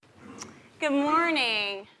Good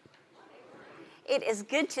morning. It is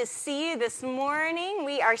good to see you this morning.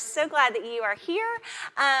 We are so glad that you are here.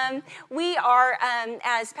 We are,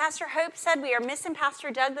 as Pastor Hope said, we are missing Pastor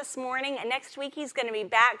Doug this morning, and next week he's going to be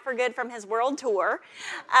back for good from his world tour.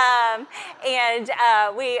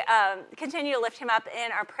 We continue to lift him up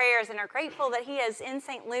in our prayers and are grateful that he is in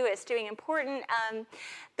St. Louis doing important.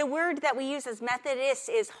 The word that we use as Methodists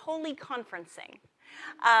is holy conferencing.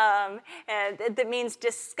 That means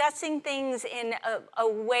discussing things in a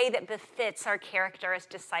way that befits our character as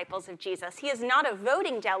disciples of Jesus. He is not a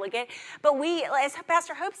voting delegate, but we, as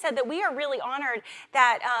Pastor Hope said, that we are really honored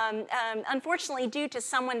that, unfortunately, due to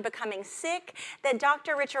someone becoming sick, that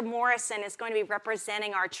Dr. Richard Morrison is going to be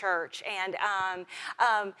representing our church. And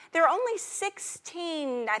there are only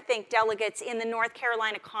 16, I think, delegates in the North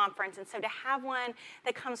Carolina Conference, and so to have one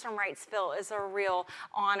that comes from Wrightsville is a real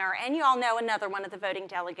honor. And you all know another one of the voting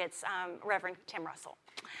delegates, Reverend Tim Russell,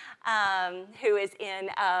 who is in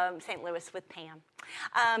St. Louis with Pam.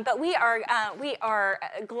 But we are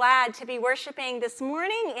glad to be worshiping this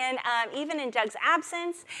morning, even in Doug's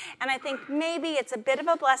absence. And I think maybe it's a bit of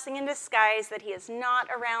a blessing in disguise that he is not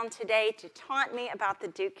around today to taunt me about the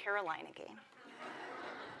Duke Carolina game.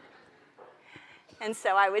 And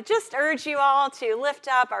so I would just urge you all to lift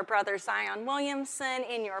up our brother Zion Williamson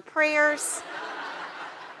in your prayers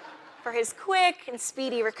for his quick and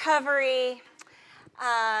speedy recovery,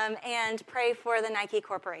 and pray for the Nike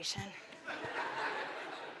Corporation.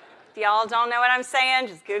 If y'all don't know what I'm saying,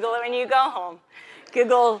 just Google it when you go home.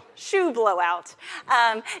 Google shoe blowout.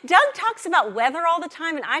 Doug talks about weather all the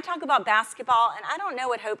time, and I talk about basketball, and I don't know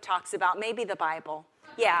what Hope talks about. Maybe the Bible.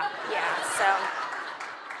 Yeah, so...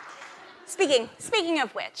 Speaking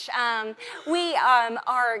of which, we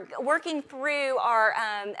are working through our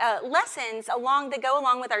lessons that go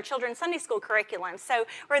along with our children's Sunday school curriculum. So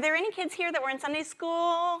were there any kids here that were in Sunday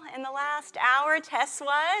school in the last hour? Tess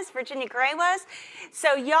was, Virginia Gray was.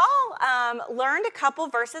 So y'all learned a couple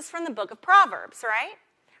verses from the book of Proverbs, right?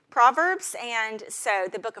 Proverbs, and so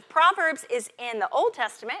the book of Proverbs is in the Old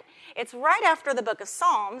Testament. It's right after the book of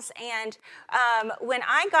Psalms, and when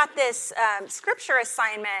I got this scripture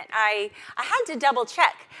assignment, I had to double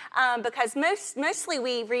check because mostly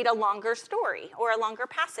we read a longer story or a longer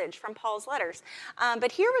passage from Paul's letters.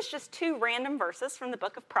 But here was just two random verses from the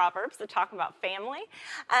book of Proverbs that talk about family,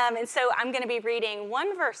 and so I'm going to be reading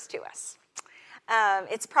one verse to us.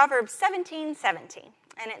 It's Proverbs 17:17.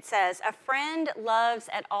 And it says, "A friend loves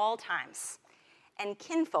at all times, and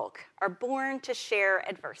kinfolk are born to share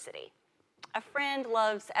adversity." A friend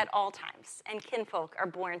loves at all times, and kinfolk are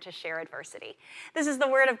born to share adversity. This is the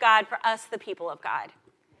word of God for us, the people of God.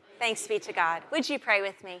 Thanks be to God. Would you pray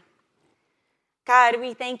with me? God,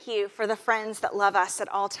 we thank you for the friends that love us at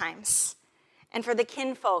all times, and for the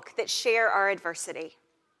kinfolk that share our adversity.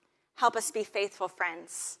 Help us be faithful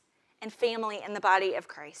friends and family in the body of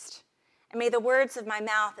Christ. And may the words of my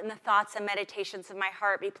mouth and the thoughts and meditations of my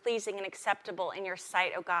heart be pleasing and acceptable in your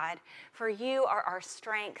sight, O God, for you are our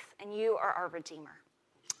strength and you are our Redeemer.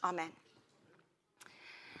 Amen.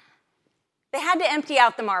 They had to empty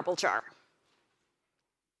out the marble jar.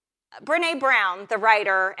 Brené Brown, the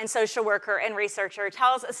writer and social worker and researcher,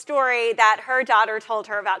 tells a story that her daughter told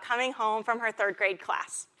her about coming home from her third grade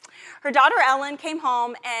class. Her daughter, Ellen, came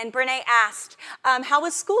home, and Brené asked, "How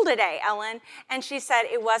was school today, Ellen?" And she said,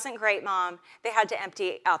 "It wasn't great, Mom. They had to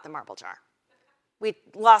empty out the marble jar. We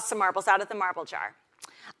lost some marbles out of the marble jar."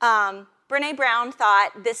 Brené Brown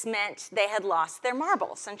thought this meant they had lost their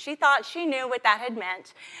marbles, and she thought she knew what that had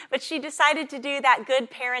meant, but she decided to do that good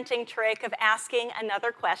parenting trick of asking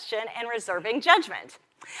another question and reserving judgment.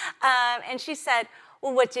 And she said,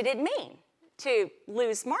 "Well, what did it mean to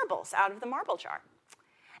lose marbles out of the marble jar?"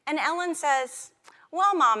 And Ellen says,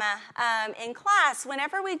 "Well, Mama, in class,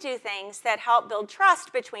 whenever we do things that help build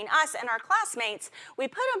trust between us and our classmates, we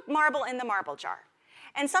put a marble in the marble jar.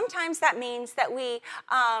 And sometimes that means that we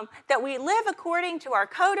live according to our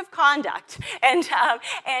code of conduct."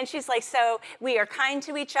 And she's like, "So we are kind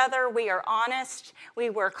to each other, we are honest, we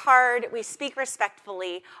work hard, we speak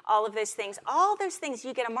respectfully, all of those things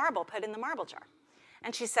you get a marble put in the marble jar."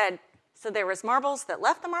 And she said, "So there was marbles that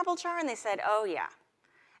left the marble jar?" And they said, "Oh, yeah.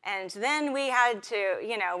 And then we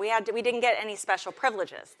didn't get any special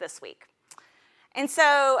privileges this week." And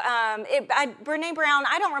so Brené Brown,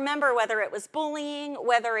 I don't remember whether it was bullying,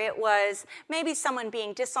 whether it was maybe someone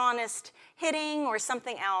being dishonest, hitting, or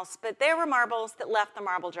something else, but there were marbles that left the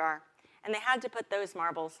marble jar, and they had to put those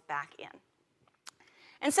marbles back in.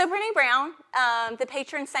 And so Brené Brown, the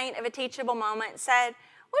patron saint of a teachable moment, said,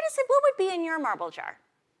 what would be in your marble jar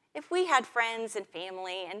If we had friends and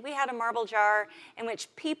family and we had a marble jar in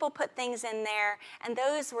which people put things in there, and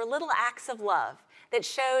those were little acts of love that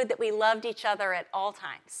showed that we loved each other at all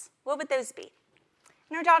times, what would those be?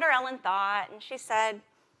 And her daughter Ellen thought, and she said,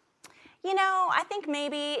 I think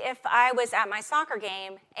maybe if I was at my soccer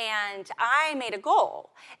game and I made a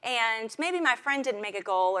goal, and maybe my friend didn't make a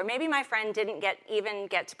goal, or maybe my friend didn't even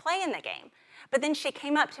get to play in the game, but then she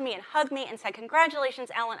came up to me and hugged me and said, "Congratulations,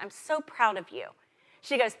 Ellen, I'm so proud of you."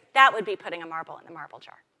 She goes, "That would be putting a marble in the marble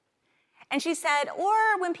jar." And she said,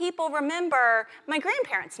 or when people remember my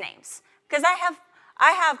grandparents' names, because I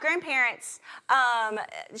have grandparents.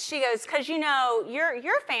 She goes, because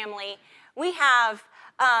your family, we have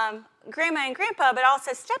grandma and grandpa, but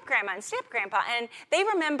also step-grandma and step-grandpa, and they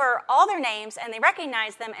remember all their names, and they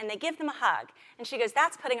recognize them, and they give them a hug. And she goes,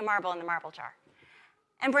 "That's putting a marble in the marble jar."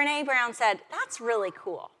 And Brene Brown said, "That's really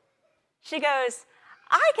cool." She goes,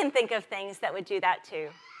 "I can think of things that would do that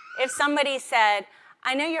too. If somebody said,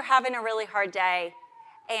 'I know you're having a really hard day,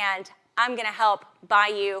 and I'm going to help buy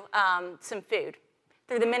you some food,'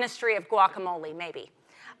 through the ministry of guacamole, maybe,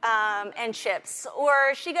 and chips."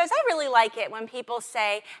 Or she goes, "I really like it when people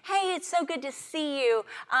say, 'Hey, it's so good to see you.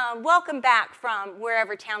 Welcome back from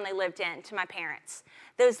wherever town they lived in to my parents.'"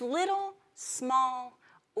 Those little, small,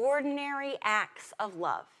 ordinary acts of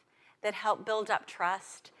love that help build up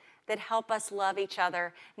trust, that help us love each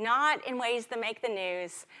other, not in ways that make the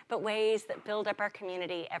news, but ways that build up our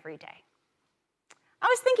community every day. I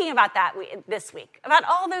was thinking about that this week, about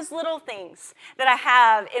all those little things that I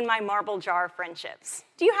have in my marble jar friendships.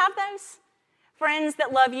 Do you have those? Friends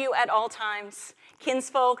that love you at all times,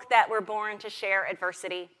 kinsfolk that were born to share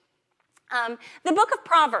adversity. The book of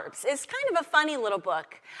Proverbs is kind of a funny little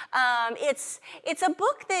book. It's a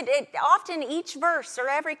book that often each verse or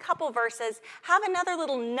every couple verses have another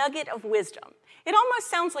little nugget of wisdom. It almost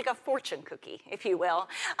sounds like a fortune cookie, if you will.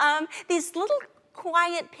 These little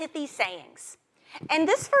quiet, pithy sayings. And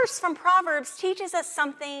this verse from Proverbs teaches us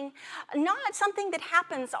something, not something that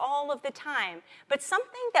happens all of the time, but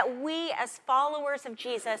something that we as followers of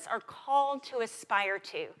Jesus are called to aspire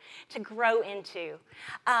to grow into.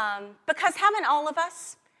 Because haven't all of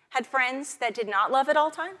us had friends that did not love at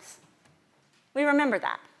all times? We remember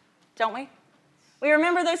that, don't we? We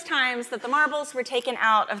remember those times that the marbles were taken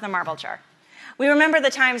out of the marble jar. We remember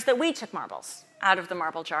the times that we took marbles out of the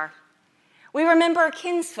marble jar. We remember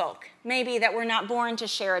kinsfolk, maybe that were not born to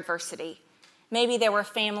share adversity. Maybe there were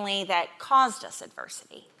family that caused us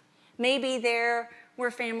adversity. Maybe there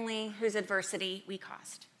were family whose adversity we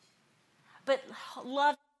caused. But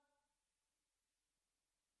love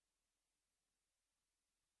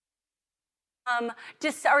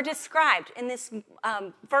are described in this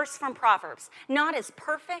verse from Proverbs, not as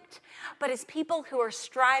perfect, but as people who are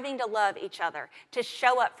striving to love each other, to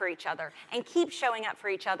show up for each other, and keep showing up for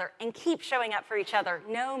each other, and keep showing up for each other,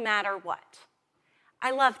 no matter what.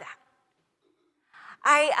 I love that.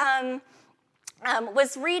 I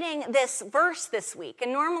was reading this verse this week,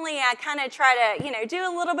 and normally I kind of try to, do a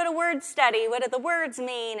little bit of word study. What do the words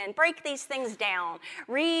mean? And break these things down.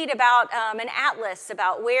 Read about an atlas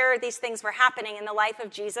about where these things were happening in the life of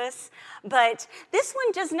Jesus. But this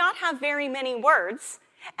one does not have very many words,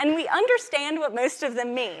 and we understand what most of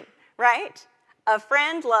them mean, right? A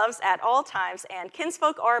friend loves at all times, and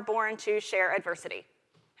kinsfolk are born to share adversity.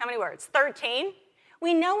 How many words? 13.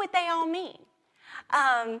 We know what they all mean.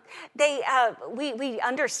 We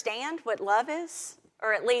understand what love is,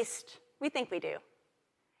 or at least we think we do.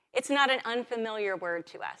 It's not an unfamiliar word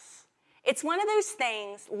to us. It's one of those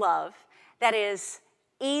things, love, that is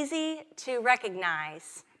easy to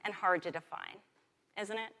recognize and hard to define,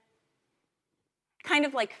 isn't it? Kind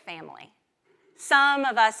of like family. Some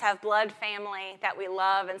of us have blood family that we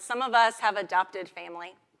love, and some of us have adopted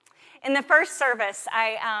family. In the first service,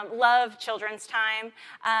 I love children's time.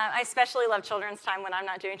 I especially love children's time when I'm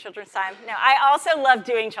not doing children's time. No, I also love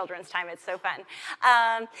doing children's time. It's so fun.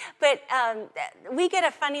 But we get a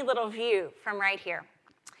funny little view from right here.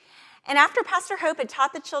 And after Pastor Hope had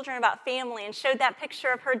taught the children about family and showed that picture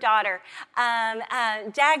of her daughter,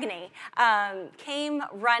 Dagny came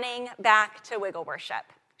running back to Wiggle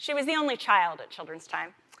Worship. She was the only child at children's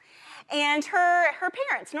time. And her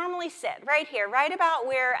parents normally sit right here, right about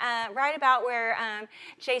where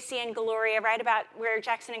JC and Gloria, right about where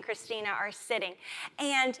Jackson and Christina are sitting.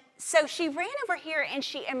 And so she ran over here and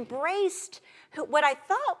she embraced what I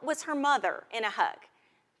thought was her mother in a hug.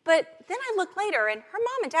 But then I looked later and her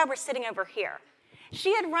mom and dad were sitting over here.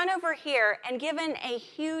 She had run over here and given a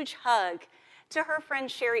huge hug to her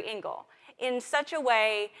friend Sherry Engel in such a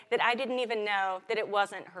way that I didn't even know that it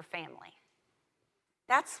wasn't her family.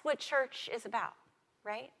 That's what church is about,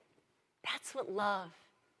 right? That's what love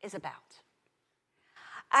is about.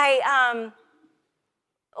 I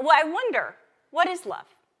wonder, what is love?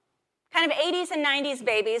 Kind of 80s and 90s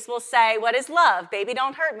babies will say, what is love? Baby,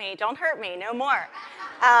 don't hurt me, no more.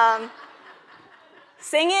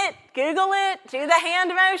 Sing it, Google it, do the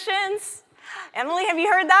hand motions. Emily, have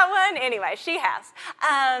you heard that one? Anyway, she has.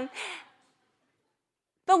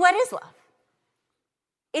 But what is love?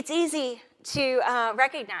 It's easy to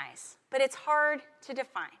recognize, but it's hard to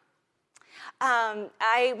define.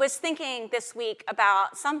 I was thinking this week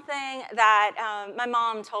about something that my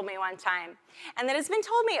mom told me one time, and that has been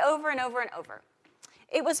told me over and over and over.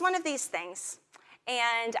 It was one of these things,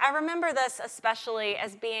 and I remember this especially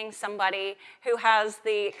as being somebody who has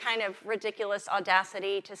the kind of ridiculous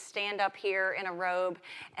audacity to stand up here in a robe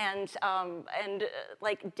and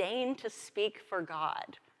deign to speak for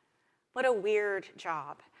God. What a weird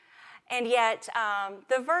job. And yet,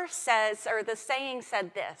 the verse says, or the saying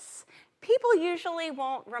said this: people usually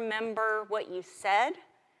won't remember what you said,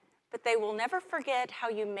 but they will never forget how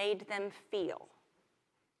you made them feel.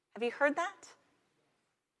 Have you heard that?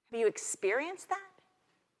 Have you experienced that?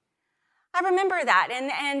 I remember that,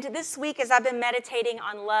 and this week as I've been meditating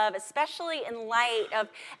on love, especially in light of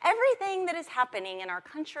everything that is happening in our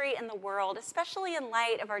country and the world, especially in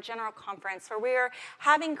light of our General Conference, where we're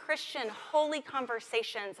having Christian, holy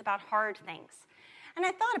conversations about hard things. And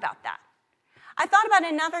I thought about that. I thought about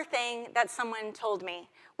another thing that someone told me,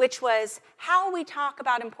 which was how we talk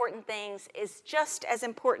about important things is just as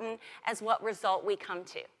important as what result we come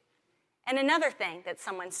to. And another thing that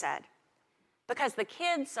someone said, because the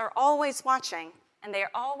kids are always watching and they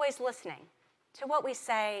are always listening to what we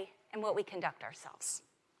say and what we conduct ourselves.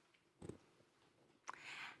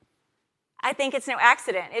 I think it's no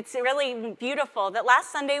accident. It's really beautiful that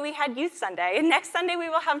last Sunday we had Youth Sunday, and next Sunday we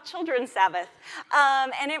will have Children's Sabbath.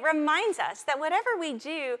 And it reminds us that whatever we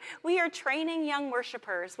do, we are training young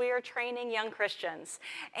worshipers, we are training young Christians,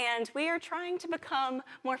 and we are trying to become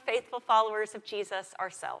more faithful followers of Jesus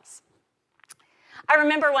ourselves. I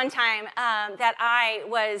remember one time that I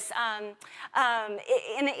was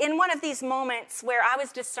in one of these moments where I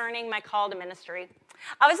was discerning my call to ministry.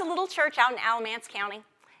 I was a little church out in Alamance County.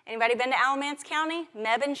 Anybody been to Alamance County?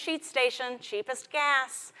 Mebane Sheet Station, cheapest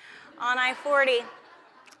gas on I-40.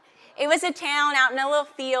 It was a town out in a little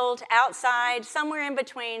field outside, somewhere in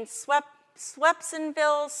between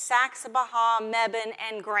Swepsonville, Saxabaha, Mebane,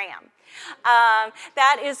 and Graham.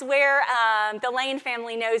 That is where the Lane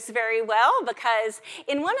family knows very well, because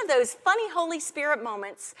in one of those funny Holy Spirit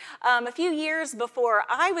moments, a few years before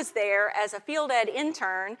I was there as a field ed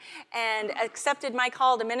intern and accepted my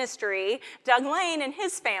call to ministry, Doug Lane and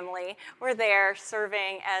his family were there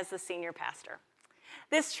serving as the senior pastor.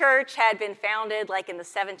 This church had been founded like in the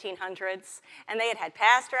 1700s, and they had had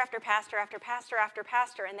pastor after pastor after pastor after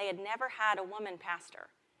pastor, and they had never had a woman pastor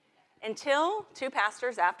until 2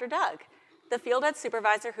 pastors after Doug, the field ed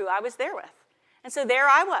supervisor who I was there with. And so there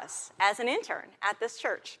I was as an intern at this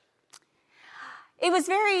church. It was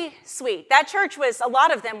very sweet. That church was, a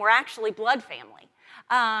lot of them were actually blood family.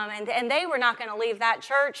 And they were not going to leave that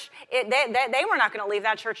church. They were not going to leave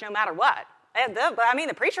that church no matter what.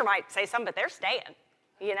 The preacher might say something, but they're staying.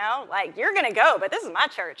 You know, like, you're going to go, but this is my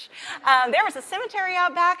church. There was a cemetery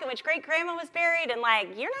out back in which great-grandma was buried, and, like,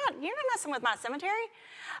 you're not messing with my cemetery.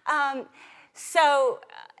 So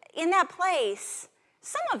in that place,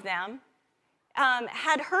 some of them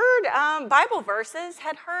had heard Bible verses,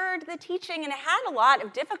 had heard the teaching, and had a lot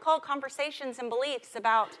of difficult conversations and beliefs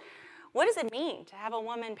about what does it mean to have a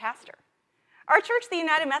woman pastor. Our church, the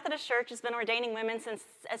United Methodist Church, has been ordaining women since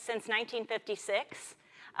 1956.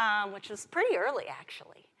 Which was pretty early,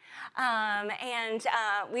 actually.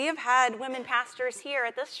 We have had women pastors here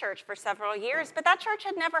at this church for several years, but that church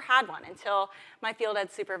had never had one until my field ed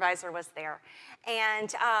supervisor was there.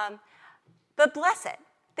 But bless it,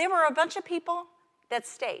 there were a bunch of people that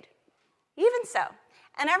stayed, even so.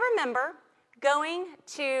 And I remember going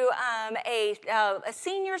to a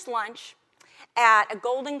senior's lunch at a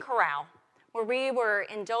Golden Corral, where we were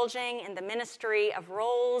indulging in the ministry of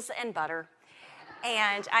rolls and butter.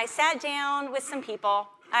 And I sat down with some people.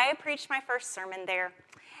 I had preached my first sermon there.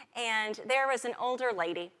 And there was an older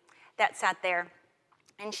lady that sat there.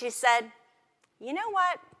 And she said, you know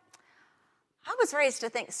what? I was raised to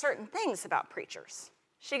think certain things about preachers.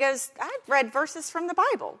 She goes, I've read verses from the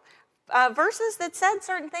Bible. Verses that said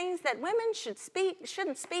certain things that women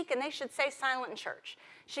shouldn't speak, and they should stay silent in church.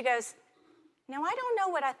 She goes, now I don't know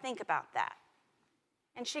what I think about that.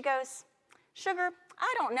 And she goes, Sugar,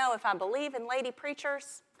 I don't know if I believe in lady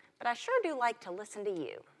preachers, but I sure do like to listen to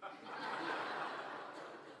you.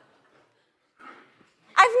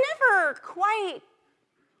 I've never quite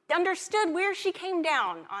understood where she came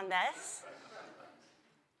down on this.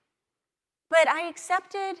 But I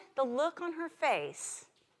accepted the look on her face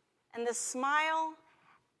and the smile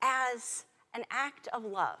as an act of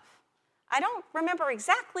love. I don't remember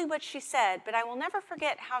exactly what she said, but I will never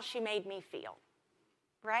forget how she made me feel,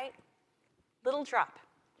 right? Little drop,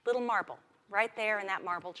 little marble, right there in that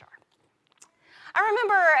marble jar. I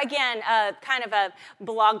remember, again, kind of a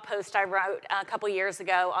blog post I wrote a couple years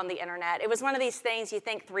ago on the internet. It was one of these things you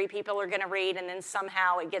think 3 people are going to read, and then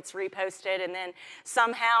somehow it gets reposted, and then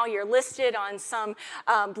somehow you're listed on some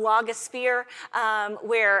blogosphere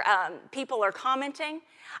where people are commenting.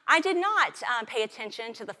 I did not pay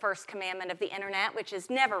attention to the first commandment of the internet, which is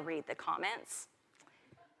never read the comments.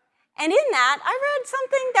 And in that, I read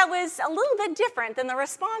something that was a little bit different than the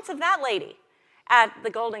response of that lady at the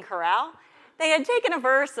Golden Corral. They had taken a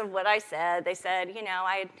verse of what I said. They said,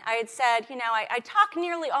 I had said, I talk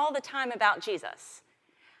nearly all the time about Jesus.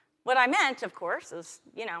 What I meant, of course, is,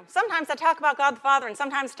 sometimes I talk about God the Father and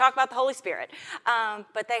sometimes I talk about the Holy Spirit.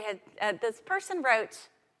 But this person wrote,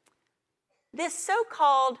 this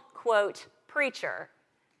so-called, quote, preacher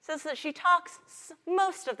says that she talks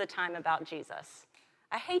most of the time about Jesus.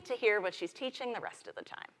 I hate to hear what she's teaching the rest of the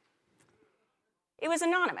time. It was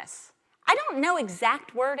anonymous. I don't know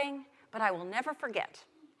exact wording, but I will never forget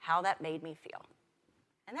how that made me feel.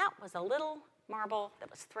 And that was a little marble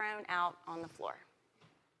that was thrown out on the floor,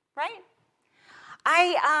 right?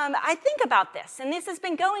 I think about this, and this has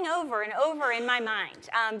been going over and over in my mind,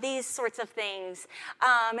 these sorts of things.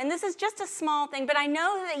 And this is just a small thing, but I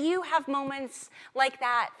know that you have moments like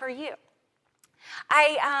that for you.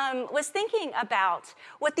 I was thinking about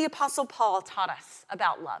what the Apostle Paul taught us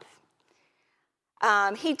about love.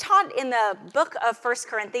 He taught in the book of 1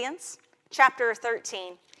 Corinthians, chapter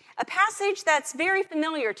 13, a passage that's very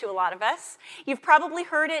familiar to a lot of us. You've probably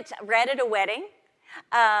heard it read at a wedding.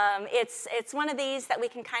 It's one of these that we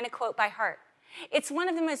can kind of quote by heart. It's one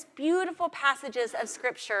of the most beautiful passages of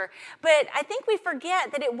Scripture, but I think we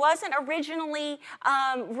forget that it wasn't originally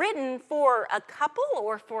written for a couple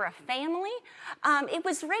or for a family. It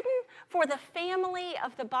was written for the family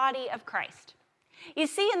of the body of Christ. You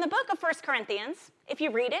see, in the book of 1 Corinthians, if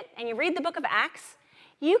you read it and you read the book of Acts,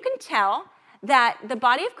 you can tell that the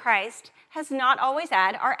body of Christ has not always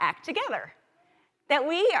had our act together. That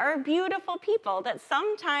we are beautiful people that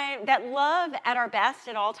love at our best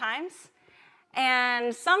at all times,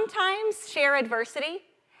 and sometimes share adversity,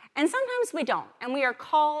 and sometimes we don't, and we are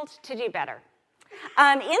called to do better.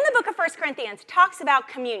 In the book of 1 Corinthians, it talks about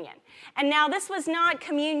communion. And now this was not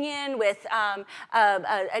communion with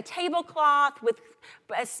a tablecloth, with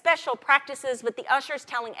special practices with the ushers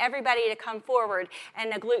telling everybody to come forward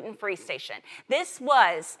and a gluten-free station. This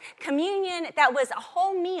was communion that was a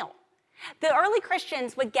whole meal. The early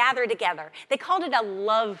Christians would gather together. They called it a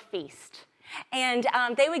love feast. And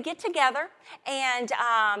they would get together, and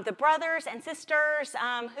the brothers and sisters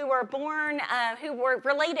who were born, who were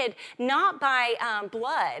related not by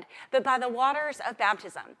blood, but by the waters of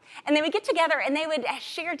baptism. And they would get together, and they would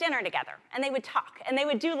share dinner together, and they would talk, and they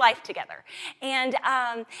would do life together. And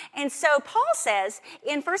so Paul says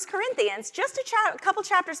in 1 Corinthians, just a couple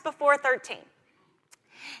chapters before 13,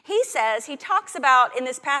 he talks about, in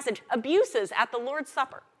this passage, abuses at the Lord's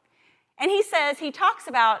Supper. And he talks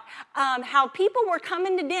about how people were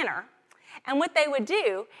coming to dinner, and what they would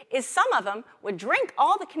do is some of them would drink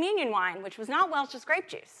all the communion wine, which was not Welch's grape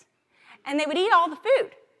juice, and they would eat all the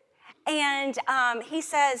food. And he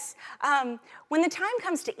says, when the time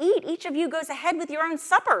comes to eat, each of you goes ahead with your own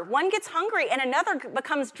supper. One gets hungry and another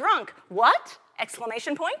becomes drunk. What?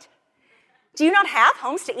 Exclamation point. Do you not have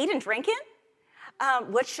homes to eat and drink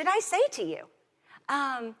in? What should I say to you?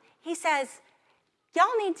 He says, Y'all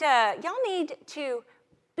need to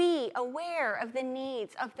be aware of the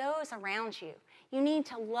needs of those around you. You need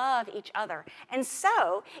to love each other. And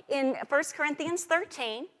so, in 1 Corinthians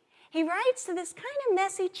 13, he writes to this kind of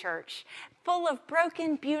messy church full of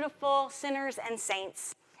broken, beautiful sinners and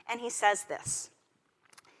saints, and he says this: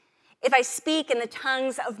 if I speak in the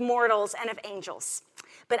tongues of mortals and of angels,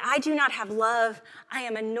 but I do not have love, I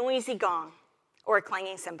am a noisy gong or a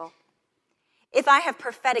clanging cymbal. If I have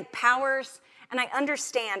prophetic powers, and I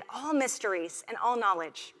understand all mysteries and all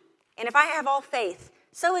knowledge, and if I have all faith,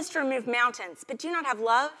 so as to remove mountains, but do not have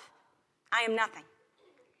love, I am nothing.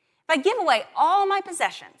 If I give away all my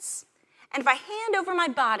possessions, and if I hand over my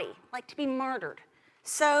body like to be martyred,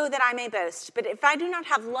 so that I may boast, but if I do not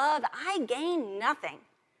have love, I gain nothing.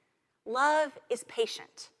 Love is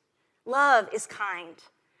patient. Love is kind.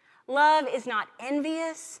 Love is not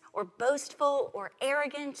envious or boastful or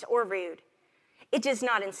arrogant or rude. It does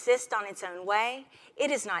not insist on its own way.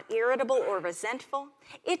 It is not irritable or resentful.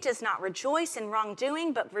 It does not rejoice in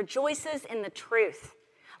wrongdoing, but rejoices in the truth.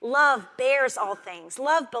 Love bears all things.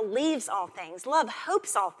 Love believes all things. Love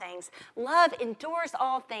hopes all things. Love endures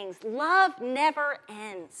all things. Love never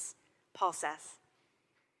ends, Paul says.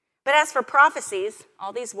 But as for prophecies,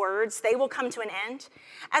 all these words, they will come to an end.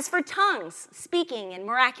 As for tongues, speaking in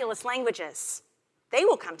miraculous languages, they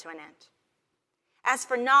will come to an end. As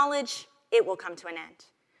for knowledge, it will come to an end.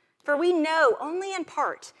 For we know only in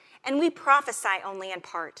part, and we prophesy only in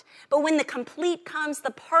part. But when the complete comes,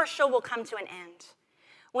 the partial will come to an end.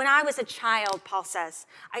 When I was a child, Paul says,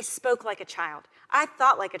 I spoke like a child. I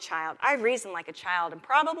thought like a child. I reasoned like a child. And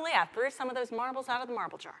probably I threw some of those marbles out of the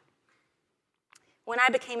marble jar. When I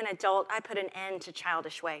became an adult, I put an end to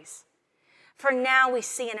childish ways. For now we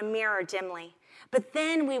see in a mirror dimly, but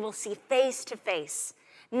then we will see face to face.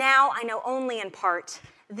 Now I know only in part.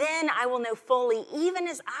 Then I will know fully, even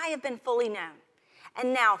as I have been fully known.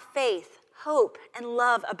 And now faith, hope, and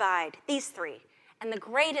love abide, these three. And the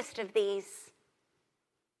greatest of these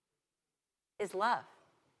is love.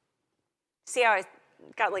 See how I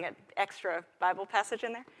got like an extra Bible passage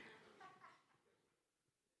in there?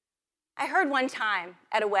 I heard one time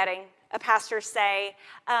at a wedding a pastor say,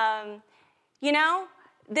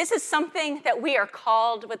 this is something that we are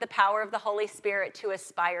called with the power of the Holy Spirit to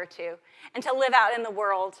aspire to and to live out in the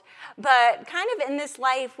world. But kind of in this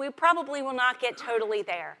life, we probably will not get totally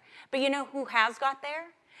there. But you know who has got there?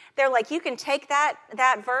 They're like, you can take that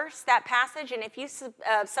verse, that passage, and if you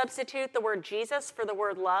substitute the word Jesus for the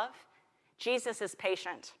word love, Jesus is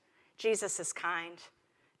patient. Jesus is kind.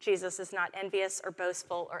 Jesus is not envious or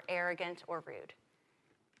boastful or arrogant or rude.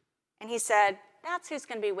 And he said, that's who's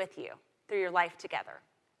going to be with you through your life together,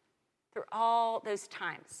 through all those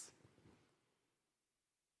times.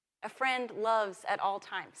 A friend loves at all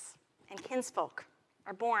times, and kinsfolk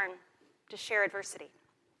are born to share adversity.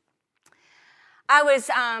 I was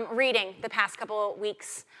reading the past couple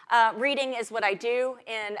weeks. Reading is what I do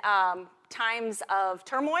in times of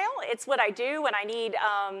turmoil. It's what I do when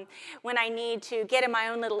I need to get in my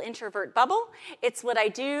own little introvert bubble. It's what I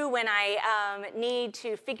do when I need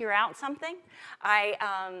to figure out something.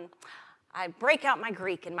 I break out my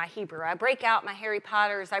Greek and my Hebrew. I break out my Harry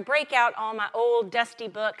Potters. I break out all my old dusty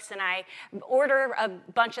books, and I order a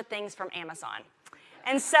bunch of things from Amazon.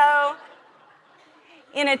 And so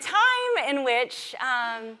in a time in which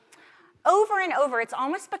over and over, it's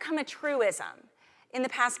almost become a truism in the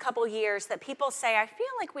past couple years that people say, I feel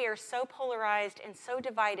like we are so polarized and so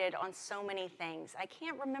divided on so many things. I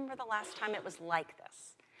can't remember the last time it was like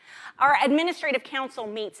this. Our administrative council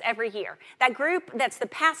meets every year. That group, that's the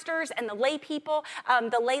pastors and the lay people,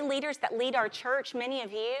 the lay leaders that lead our church, many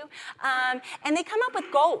of you, and they come up with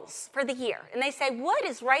goals for the year. And they say, what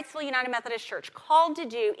is Wrightsville United Methodist Church called to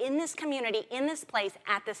do in this community, in this place,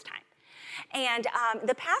 at this time? And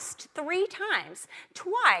the past 3 times,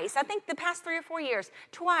 twice, I think the past 3 or 4 years,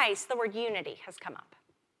 twice the word unity has come up.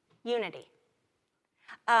 Unity.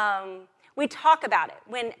 We talk about it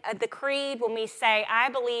when the creed, when we say, I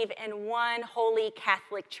believe in one holy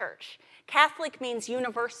Catholic church. Catholic means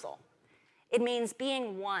universal. It means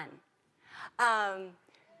being one. And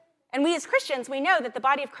we as Christians, we know that the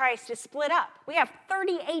body of Christ is split up. We have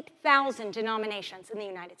 38,000 denominations in the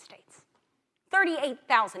United States.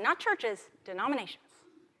 38,000, not churches, denominations.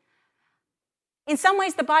 In some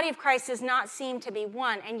ways, the body of Christ does not seem to be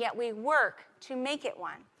one, and yet we work to make it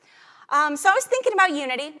one. So I was thinking about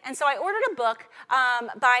unity, and so I ordered a book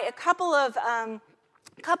by a couple of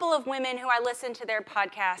women who I listened to their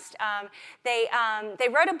podcast. They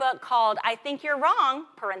wrote a book called I Think You're Wrong,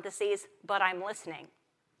 parentheses, but I'm listening.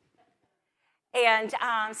 And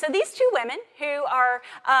so these 2 women who are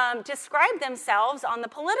describe themselves on the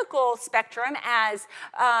political spectrum as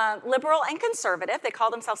liberal and conservative. They call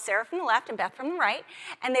themselves Sarah from the left and Beth from the right.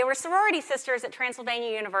 And they were sorority sisters at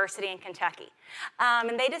Transylvania University in Kentucky.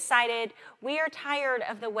 And they decided, we are tired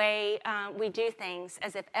of the way we do things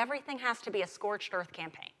as if everything has to be a scorched earth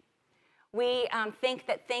campaign. We think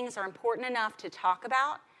that things are important enough to talk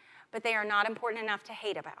about, but they are not important enough to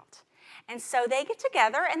hate about. And so they get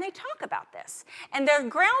together and they talk about this. And their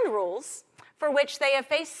ground rules, for which they have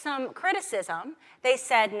faced some criticism, they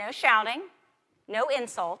said no shouting, no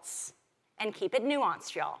insults, and keep it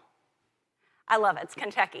nuanced, y'all. I love it. It's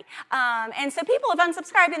Kentucky. And so people have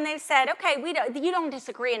unsubscribed and they've said, okay, you don't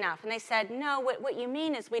disagree enough. And they said, no, what you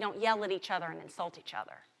mean is we don't yell at each other and insult each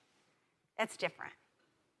other. That's different,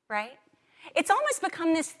 right? It's almost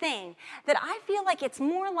become this thing that I feel like it's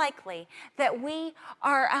more likely that we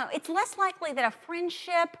are, it's less likely that a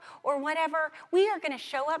friendship or whatever, we are going to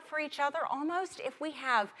show up for each other almost if we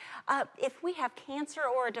have cancer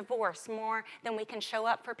or a divorce more than we can show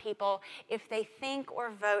up for people if they think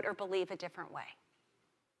or vote or believe a different way.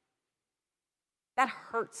 That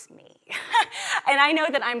hurts me. And I know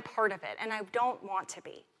that I'm part of it, and I don't want to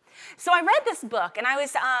be. So I read this book, and I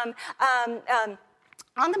was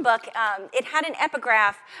on the book, it had an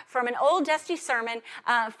epigraph from an old dusty sermon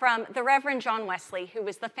from the Reverend John Wesley, who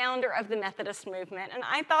was the founder of the Methodist movement. And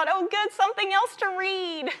I thought, oh, good, something else to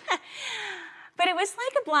read. But it was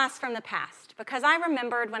like a blast from the past, because I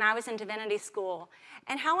remembered when I was in divinity school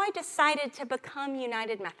and how I decided to become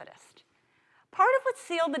United Methodist. Part of what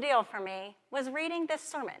sealed the deal for me was reading this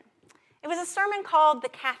sermon. It was a sermon called The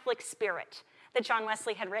Catholic Spirit that John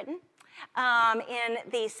Wesley had written in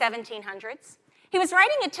the 1700s. He was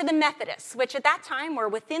writing it to the Methodists, which at that time were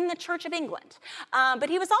within the Church of England. But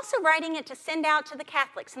he was also writing it to send out to the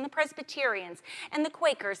Catholics and the Presbyterians and the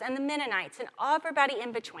Quakers and the Mennonites and everybody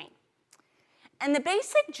in between. And the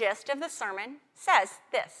basic gist of the sermon says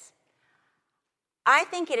this: I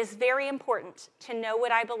think it is very important to know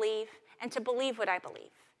what I believe and to believe what I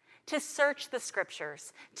believe, to search the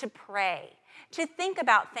scriptures, to pray, to think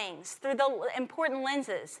about things through the important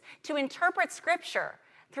lenses, to interpret scripture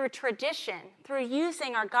through tradition, through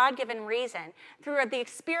using our God-given reason, through the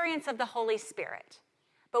experience of the Holy Spirit.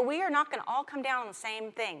 But we are not going to all come down on the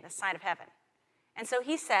same thing, this side of heaven. And so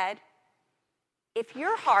he said, if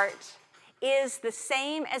your heart is the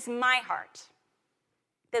same as my heart,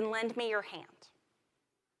 then lend me your hand.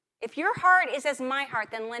 If your heart is as my heart,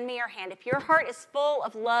 then lend me your hand. If your heart is full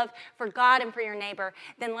of love for God and for your neighbor,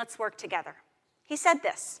 then let's work together. He said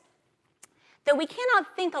this: though we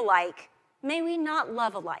cannot think alike, may we not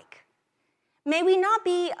love alike. May we not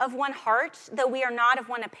be of one heart, though we are not of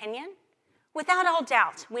one opinion. Without all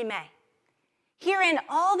doubt, we may. Herein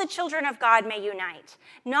all the children of God may unite,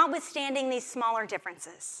 notwithstanding these smaller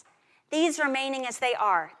differences. These remaining as they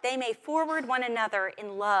are, they may forward one another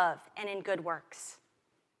in love and in good works.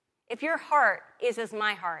 If your heart is as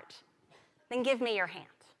my heart, then give me your hand.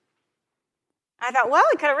 I thought, well,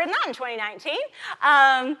 we could have written that in 2019.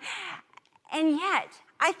 And yet,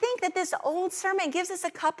 I think that this old sermon gives us a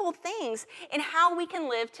couple things in how we can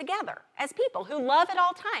live together as people who love at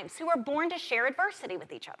all times, who are born to share adversity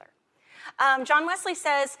with each other. John Wesley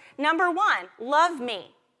says, number one, love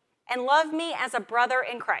me, and love me as a brother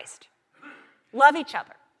in Christ. Love each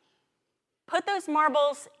other. Put those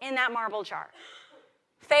marbles in that marble jar.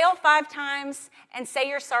 Fail 5 times and say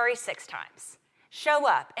you're sorry 6 times. Show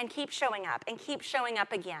up and keep showing up and keep showing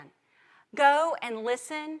up again. Go and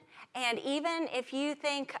listen, and even if you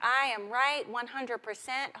think I am right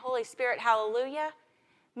 100%, Holy Spirit, hallelujah,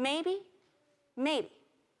 maybe,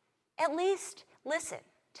 at least listen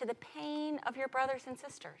to the pain of your brothers and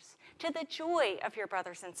sisters, to the joy of your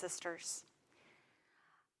brothers and sisters.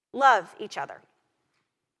 Love each other.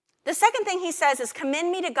 The second thing he says is,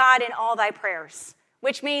 commend me to God in all thy prayers,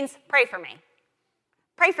 which means pray for me.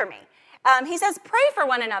 Pray for me. He says, pray for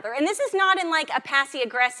one another. And this is not in like a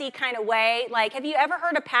passive-aggressive kind of way. Like, have you ever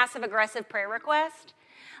heard a passive-aggressive prayer request?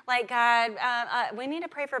 Like, God, we need to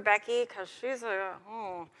pray for Becky because she's have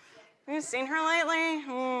you seen her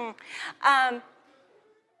lately?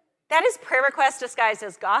 That is prayer request disguised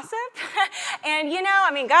as gossip. And,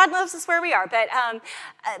 God loves us where we are.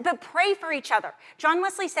 But pray for each other. John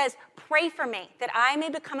Wesley says, pray for me that I may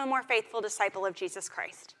become a more faithful disciple of Jesus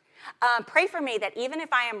Christ. Pray for me that even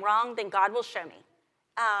if I am wrong, then God will show me.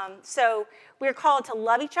 So we're called to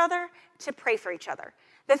love each other, to pray for each other.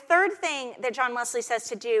 The third thing that John Wesley says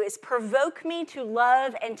to do is provoke me to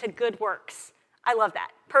love and to good works. I love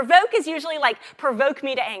that. Provoke is usually like provoke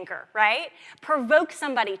me to anger, right? Provoke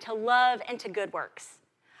somebody to love and to good works.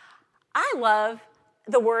 I love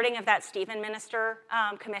the wording of that Stephen minister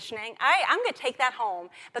commissioning. I'm going to take that home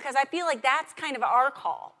because I feel like that's kind of our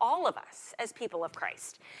call, all of us as people of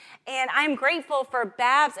Christ. And I'm grateful for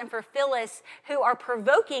Babs and for Phyllis who are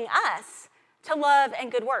provoking us to love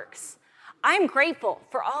and good works. I'm grateful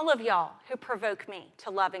for all of y'all who provoke me to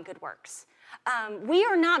love and good works. We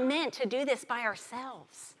are not meant to do this by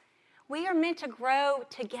ourselves. We are meant to grow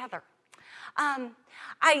together.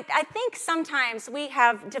 I think sometimes we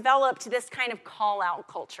have developed this kind of call-out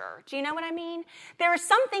culture. Do you know what I mean? There are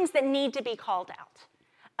some things that need to be called out.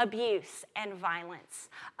 Abuse and violence.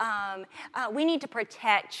 We need to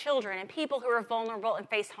protect children and people who are vulnerable and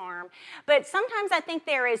face harm. But sometimes I think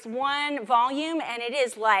there is one volume, and it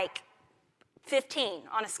is like 15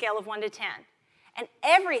 on a scale of 1 to 10. And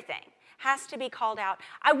everything has to be called out.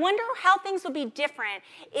 I wonder how things would be different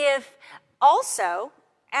if Also,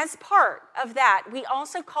 as part of that, we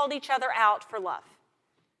also called each other out for love.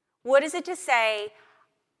 What is it to say,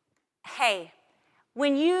 hey,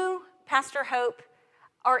 when you, Pastor Hope,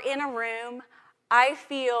 are in a room, I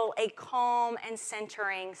feel a calm and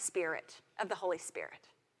centering spirit of the Holy Spirit.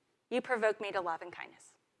 You provoke me to love and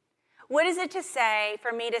kindness. What is it to say,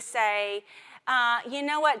 for me to say, you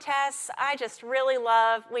know what, Tess, I just really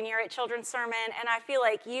love when you're at children's sermon, and I feel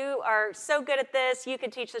like you are so good at this, you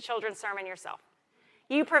could teach the children's sermon yourself.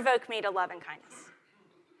 You provoke me to love and kindness.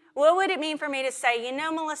 What would it mean for me to say, you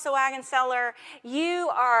know, Melissa Wagenseller, you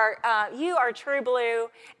are true blue,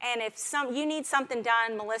 and if you need something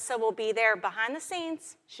done, Melissa will be there behind the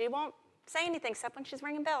scenes. She won't say anything except when she's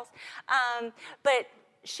ringing bells. But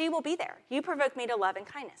she will be there. You provoke me to love and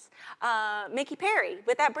kindness. Mickey Perry,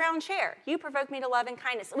 with that brown chair, you provoke me to love and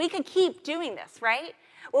kindness. We could keep doing this, right?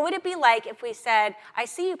 What would it be like if we said, I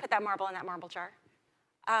see you put that marble in that marble jar.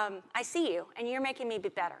 I see you, and you're making me be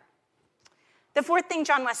better. The fourth thing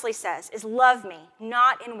John Wesley says is, love me,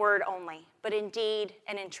 not in word only, but in deed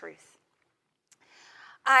and in truth.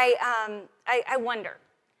 I wonder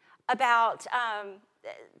about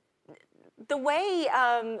the way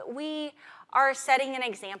we are setting an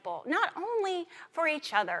example, not only for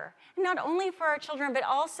each other, not only for our children, but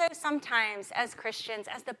also sometimes as Christians,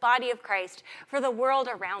 as the body of Christ, for the world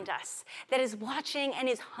around us that is watching and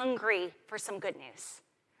is hungry for some good news,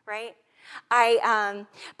 right?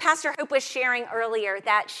 Pastor Hope was sharing earlier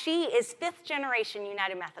that she is fifth generation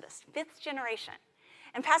United Methodist, fifth generation.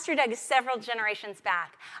 And Pastor Doug is several generations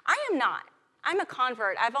back. I am not. I'm a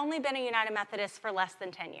convert. I've only been a United Methodist for less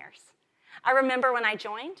than 10 years. I remember when I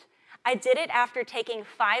joined, I did it after taking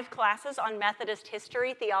 5 classes on Methodist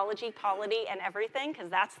history, theology, polity, and everything, because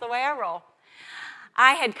that's the way I roll.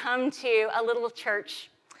 I had come to a little church,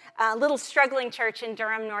 a little struggling church in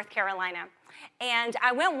Durham, North Carolina. And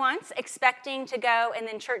I went once expecting to go and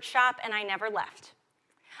then church shop, and I never left.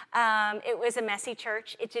 It was a messy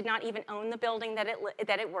church. It did not even own the building that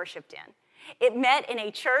it worshiped in. It met in a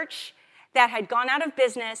church that had gone out of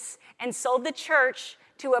business and sold the church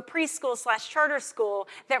to a preschool/charter school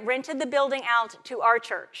that rented the building out to our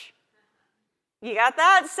church. You got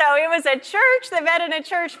that? So it was a church that met in a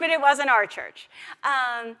church, but it wasn't our church.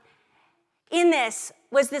 In this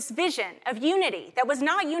was this vision of unity that was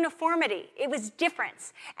not uniformity. It was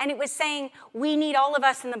difference. And it was saying, we need all of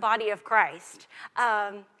us in the body of Christ.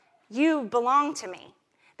 You belong to me.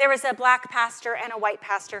 There was a black pastor and a white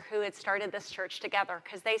pastor who had started this church together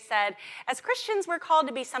because they said, as Christians, we're called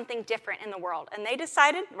to be something different in the world. And they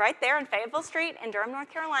decided right there in Fayetteville Street in Durham, North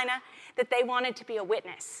Carolina, that they wanted to be a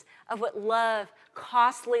witness of what love,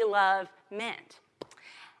 costly love, meant.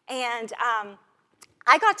 And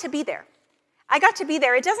I got to be there.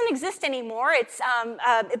 It doesn't exist anymore.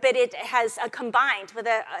 But it has combined with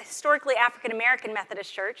a historically African-American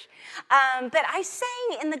Methodist church. But I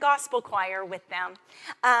sang in the gospel choir with them.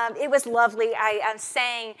 It was lovely. I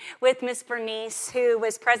sang with Miss Bernice, who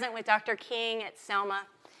was present with Dr. King at Selma.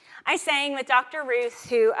 I sang with Dr. Ruth,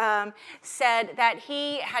 who said that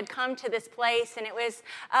he had come to this place, and it was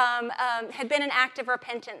had been an act of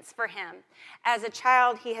repentance for him. As a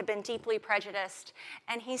child, he had been deeply prejudiced,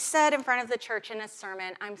 and he said in front of the church in a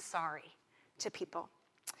sermon, "I'm sorry," to people.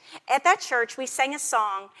 At that church, we sang a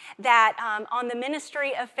song that on the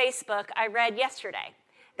ministry of Facebook I read yesterday,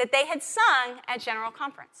 that they had sung at General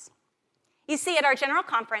Conference. You see, at our General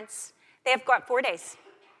Conference, they have got 4 days.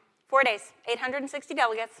 4 days, 860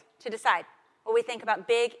 delegates to decide what we think about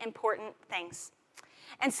big, important things.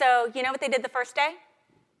 And so, you know what they did the first day?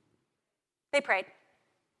 They prayed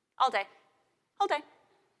all day, whole day.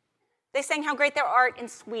 They sang how great their art in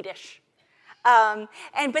Swedish.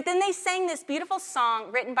 But then they sang this beautiful song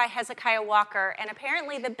written by Hezekiah Walker, and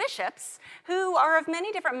apparently the bishops, who are of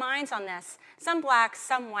many different minds on this, some black,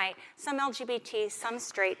 some white, some LGBT, some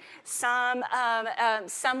straight, some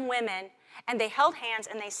women, and they held hands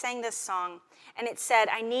and they sang this song, and it said,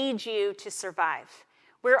 "I need you to survive.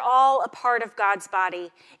 We're all a part of God's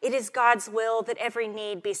body. It is God's will that every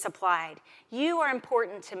need be supplied. You are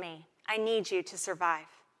important to me. I need you to survive.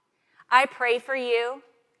 I pray for you.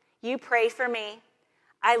 You pray for me.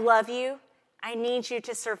 I love you. I need you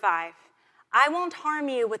to survive. I won't harm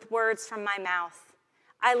you with words from my mouth.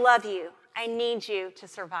 I love you. I need you to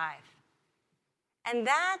survive." And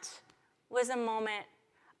that was a moment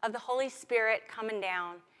of the Holy Spirit coming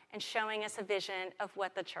down and showing us a vision of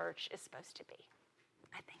what the church is supposed to be,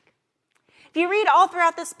 I think. If you read all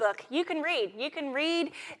throughout this book, you can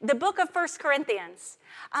read the book of 1 Corinthians.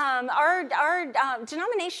 Our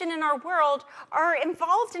denomination and our world are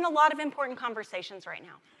involved in a lot of important conversations right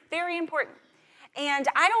now, very important. And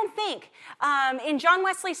I don't think, in John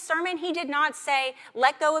Wesley's sermon, he did not say,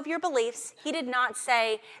 let go of your beliefs. He did not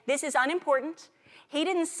say, this is unimportant. He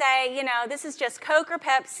didn't say, this is just Coke or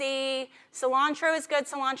Pepsi, cilantro is good,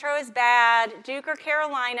 cilantro is bad, Duke or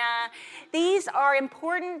Carolina. These are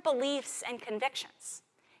important beliefs and convictions.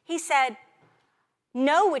 He said,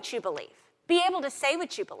 know what you believe. Be able to say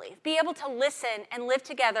what you believe. Be able to listen and live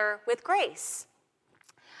together with grace.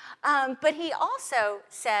 But he also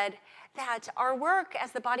said that our work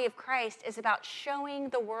as the body of Christ is about showing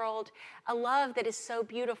the world a love that is so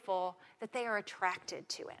beautiful that they are attracted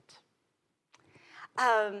to it.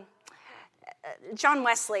 John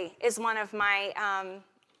Wesley is one of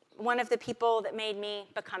the people that made me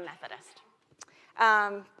become Methodist.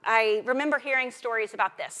 I remember hearing stories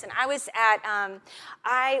about this, and I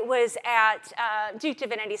was at Duke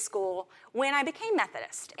Divinity School when I became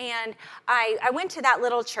Methodist, and I went to that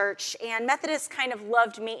little church, and Methodists kind of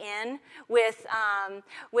loved me in with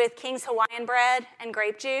King's Hawaiian bread and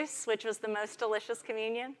grape juice, which was the most delicious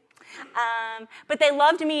communion. But they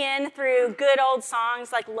loved me in through good old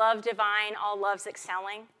songs like Love Divine, All Love's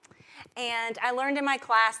Excelling. And I learned in my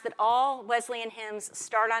class that all Wesleyan hymns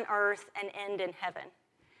start on earth and end in heaven.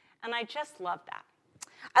 And I just love that.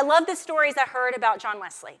 I love the stories I heard about John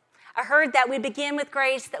Wesley. I heard that we begin with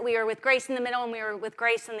grace, that we are with grace in the middle, and we are with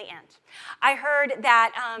grace in the end. I heard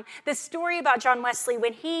that the story about John Wesley,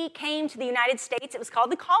 when he came to the United States, it was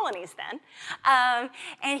called the Colonies then,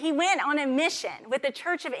 and he went on a mission with the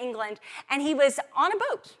Church of England, and he was on a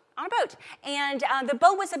boat. And the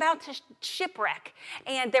boat was about to shipwreck,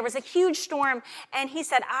 and there was a huge storm, and he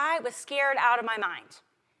said, I was scared out of my mind.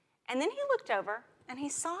 And then he looked over, and he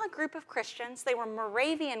saw a group of Christians. They were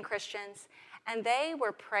Moravian Christians, and they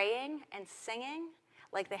were praying and singing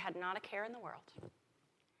like they had not a care in the world.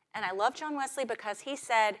 And I love John Wesley because he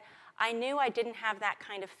said, I knew I didn't have that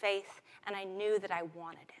kind of faith, and I knew that I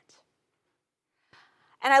wanted it.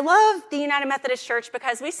 And I love the United Methodist Church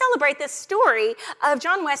because we celebrate this story of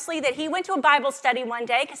John Wesley, that he went to a Bible study one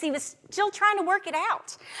day because he was still trying to work it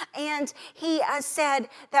out. And he said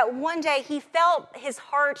that one day he felt his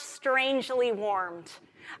heart strangely warmed.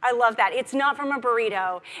 I love that. It's not from a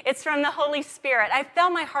burrito. It's from the Holy Spirit. I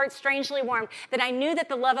felt my heart strangely warmed, that I knew that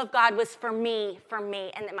the love of God was for me,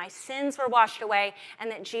 and that my sins were washed away,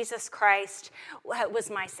 and that Jesus Christ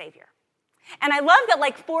was my Savior. And I love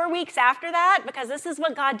that 4 weeks after that, because this is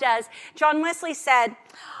what God does, John Wesley said,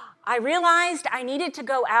 I realized I needed to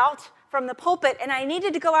go out from the pulpit, and I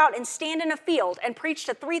needed to go out and stand in a field and preach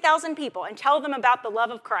to 3,000 people and tell them about the love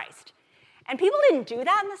of Christ. And people didn't do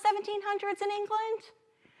that in the 1700s in England.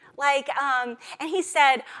 And he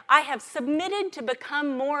said, I have submitted to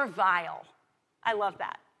become more vile. I love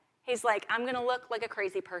that. He's like, I'm going to look like a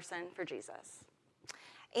crazy person for Jesus.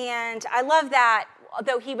 And I love that,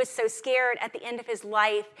 though he was so scared at the end of his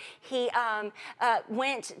life, he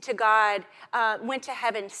went to God, went to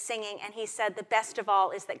heaven singing, and he said, the best of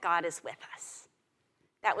all is that God is with us.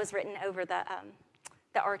 That was written over the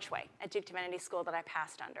archway at Duke Divinity School that I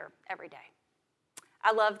passed under every day.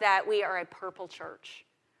 I love that we are a purple church.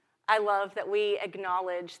 I love that we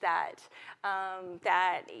acknowledge that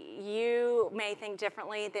you may think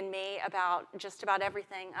differently than me about just about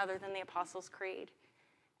everything other than the Apostles' Creed.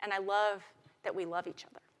 And I love that we love each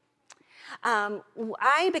other.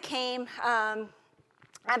 I became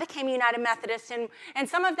United Methodist, and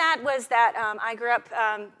some of that was that I grew up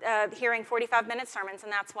hearing 45-minute sermons,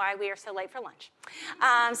 and that's why we are so late for lunch.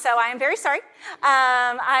 So I am very sorry.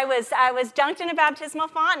 I was dunked in a baptismal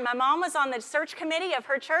font, and my mom was on the search committee of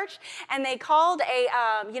her church, and they called a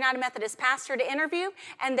United Methodist pastor to interview,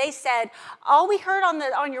 and they said, all we heard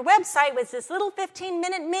on your website was this little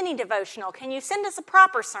 15-minute mini devotional. Can you send us a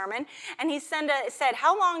proper sermon? And he said,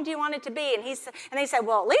 how long do you want it to be? And they said,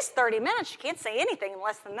 well, at least 30 minutes. You can't say anything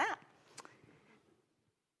less than that.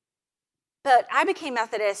 But I became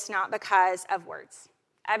Methodist not because of words.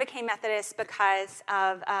 I became Methodist because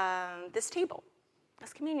of this table,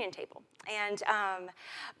 this communion table. And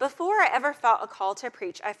before I ever felt a call to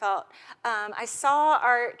preach, I saw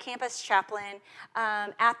our campus chaplain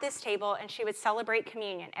at this table, and she would celebrate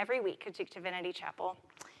communion every week at Duke Divinity Chapel.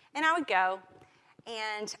 And I would go,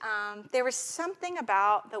 and there was something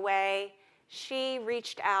about the way she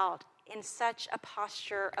reached out in such a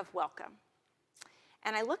posture of welcome.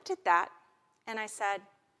 And I looked at that, and I said,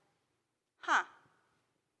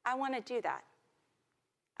 I want to do that.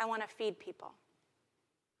 I want to feed people.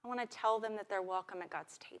 I want to tell them that they're welcome at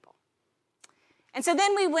God's table. And so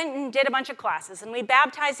then we went and did a bunch of classes, and we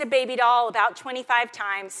baptized a baby doll about 25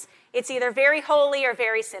 times. It's either very holy or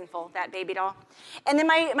very sinful, that baby doll. And then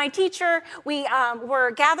my teacher, we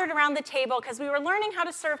were gathered around the table because we were learning how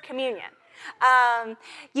to serve communion.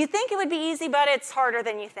 You think it would be easy, but it's harder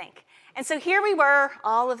than you think. And so here we were,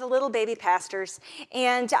 all of the little baby pastors,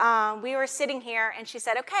 and we were sitting here, and she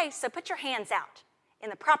said, okay, so put your hands out in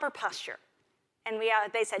the proper posture. And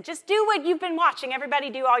they said, just do what you've been watching everybody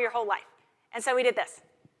do all your whole life. And so we did this,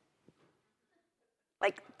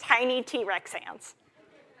 like tiny T-Rex hands,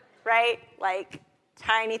 right? Like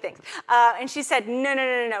tiny things. And she said,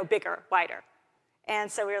 no, bigger, wider.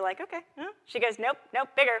 And so we were like, okay. She goes, nope,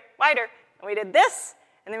 bigger, wider. And we did this,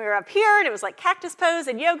 and then we were up here, and it was like cactus pose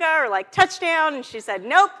in yoga or like touchdown. And she said,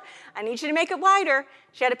 nope, I need you to make it wider.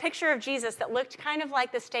 She had a picture of Jesus that looked kind of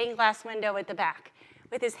like the stained glass window at the back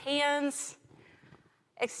with his hands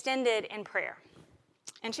extended in prayer.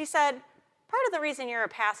 And she said, part of the reason you're a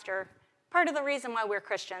pastor, part of the reason why we're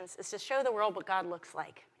Christians is to show the world what God looks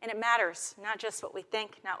like. And it matters, not just what we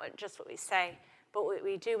think, just what we say, but what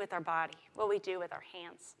we do with our body, what we do with our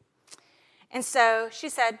hands. And so she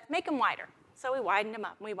said, make them wider. So we widened them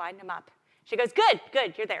up, She goes, good,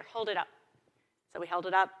 you're there, hold it up. So we held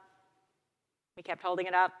it up. We kept holding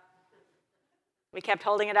it up. We kept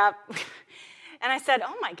holding it up. And I said,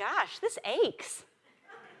 oh my gosh, this aches.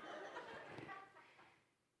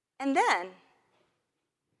 And then,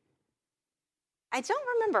 I don't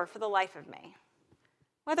remember for the life of me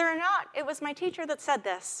whether or not it was my teacher that said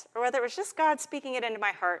this or whether it was just God speaking it into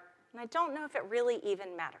my heart. And I don't know if it really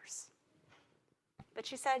even matters. But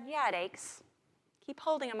she said, yeah, it aches. Keep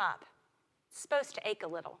holding them up. It's supposed to ache a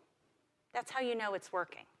little. That's how you know it's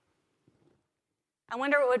working. I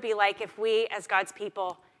wonder what it would be like if we, as God's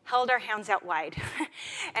people, held our hands out wide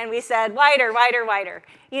and we said, wider, wider, wider,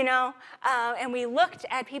 and we looked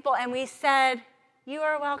at people and we said, you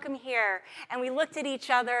are welcome here. And we looked at each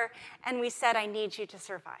other and we said, I need you to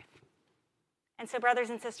survive. And so brothers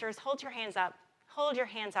and sisters, hold your hands up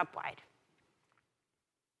wide.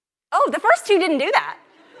 Oh, the first two didn't do that.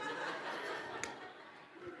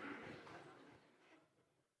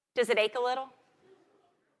 Does it ache a little?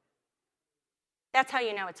 That's how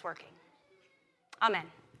you know it's working. Amen.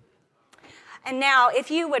 And now,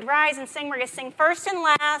 if you would rise and sing, we're going to sing first and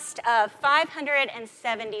last of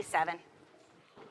 577.